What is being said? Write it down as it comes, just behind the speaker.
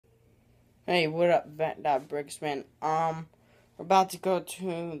Hey, what up, Vet.Brixman? We're about to go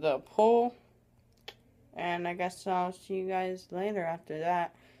to the pool, and I guess I'll see you guys later after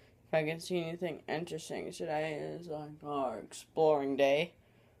that. If I can see anything interesting, today is like our exploring day.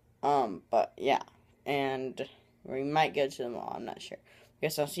 But yeah, and we might go to the mall, I'm not sure.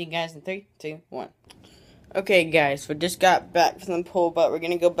 Guess I'll see you guys in 3, 2, 1. Okay, guys, we just got back from the pool, but we're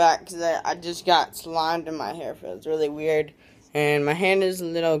gonna go back because I just got slimed in my hair. It feels really weird, and my hand is a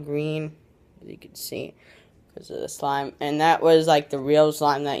little green, as you can see, because of the slime. And that was like the real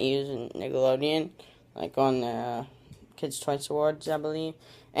slime that you use in Nickelodeon, like on the Kids' Choice Awards, I believe.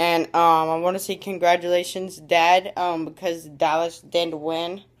 And I want to say congratulations, Dad, because Dallas did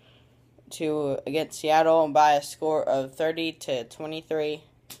win against Seattle by a score of 30-23.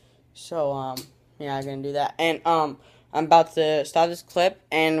 So yeah, I'm gonna do that. And I'm about to start this clip,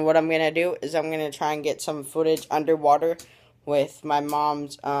 and what I'm gonna do is I'm gonna try and get some footage underwater with my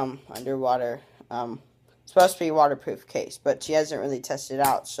mom's underwater supposed to be waterproof case, but she hasn't really tested it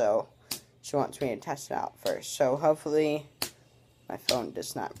out, so she wants me to test it out first. So hopefully my phone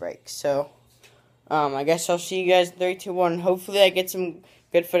does not break. So I guess I'll see you guys in 3, 2, 1. Hopefully I get some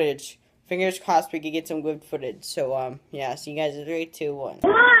good footage. Fingers crossed we can get some good footage. So yeah, see you guys in 3, 2, 1.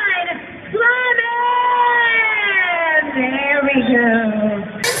 There we go.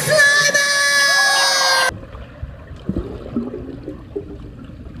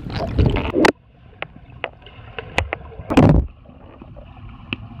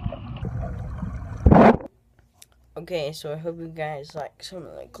 Okay, so I hope you guys like some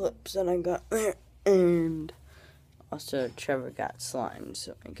of the clips that I got there. And also Trevor got slimed,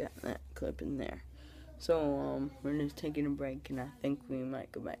 so I got that clip in there. So we're just taking a break, and I think we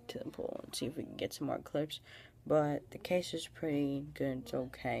might go back to the pool and see if we can get some more clips. But the case is pretty good. It's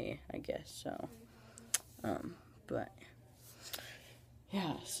okay, I guess. So, but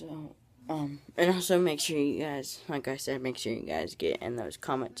yeah. So, and also make sure you guys, like I said, make sure you guys get in those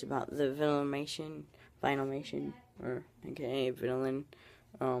comments about the Vinylmation, or aka Vinyl,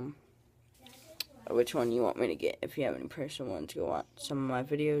 which one you want me to get. If you have any personal ones, go watch some of my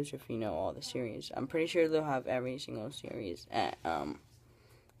videos, if you know all the series. I'm pretty sure they'll have every single series at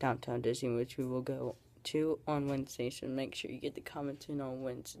Downtown Disney, which we will go to on Wednesday, so make sure you get the comments in on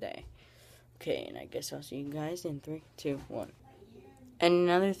Wednesday. Okay, and I guess I'll see you guys in 3, 2, 1. And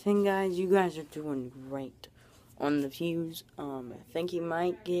another thing, guys, you guys are doing great on the views. I think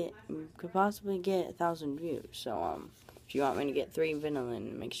you could possibly get 1,000 views. So if you want me to get 3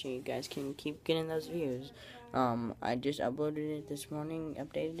 Vinyl, make sure you guys can keep getting those views. I just uploaded it this morning,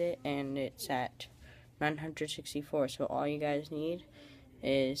 updated it, and it's at 964. So all you guys need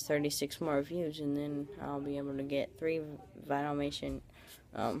is 36 more views, and then I'll be able to get 3 Vinylmation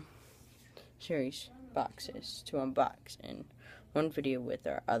series boxes to unbox, and 1 video with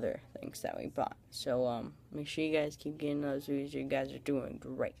our other things that we bought. So make sure you guys keep getting those views. You guys are doing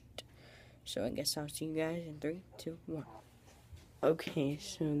great. So I guess I'll see you guys in 3, 2, 1. Okay,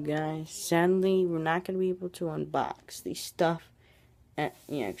 so guys, sadly we're not going to be able to unbox the stuff at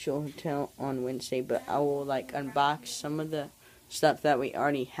the actual hotel on Wednesday, but I will unbox some of the stuff that we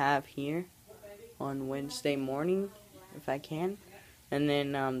already have here on Wednesday morning, if I can. And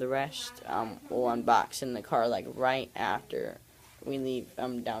then the rest we'll unbox in the car right after we leave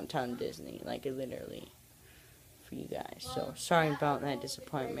Downtown Disney, literally, for you guys. So sorry about that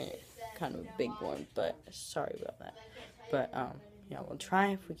disappointment, kind of a big one, but sorry about that. But yeah, we'll try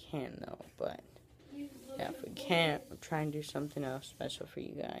if we can though. But yeah, if we can't, we'll try and do something else special for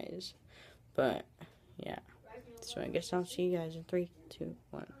you guys. But yeah, so I guess I'll see you guys in 3, 2,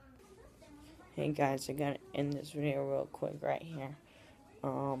 1. Hey guys, I gotta end this video real quick right here.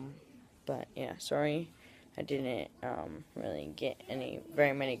 But yeah, sorry I didn't really get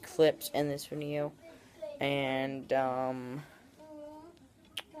very many clips in this video, and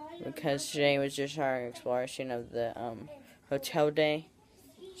because today was just our exploration of the hotel day.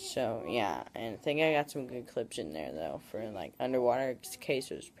 So yeah, and I think I got some good clips in there though for underwater case.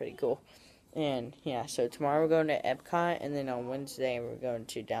 Was pretty cool. And yeah, so tomorrow we're going to Epcot, and then on Wednesday we're going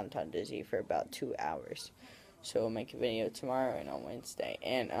to Downtown Disney for about 2 hours. So we'll make a video tomorrow and on Wednesday.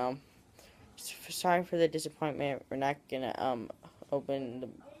 And sorry for the disappointment. We're not gonna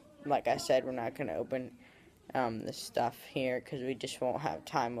open like I said, we're not gonna open the stuff here because we just won't have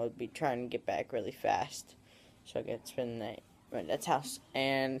time. We'll be trying to get back really fast, so I get to spend the night at Dad's house.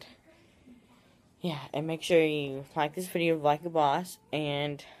 And yeah, and make sure you like this video like a boss,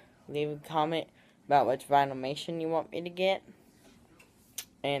 and leave a comment about which Vinylmation you want me to get,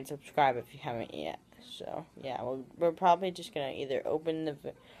 and subscribe if you haven't yet. So yeah, we're probably just gonna either open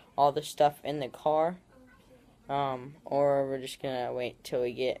all the stuff in the car, or we're just gonna wait till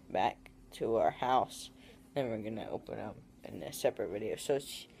we get back to our house. Then we're gonna open up in a separate video. So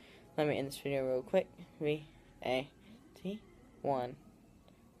let me end this video real quick.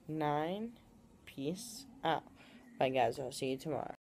 VAT19. Peace out. Bye guys, I'll see you tomorrow.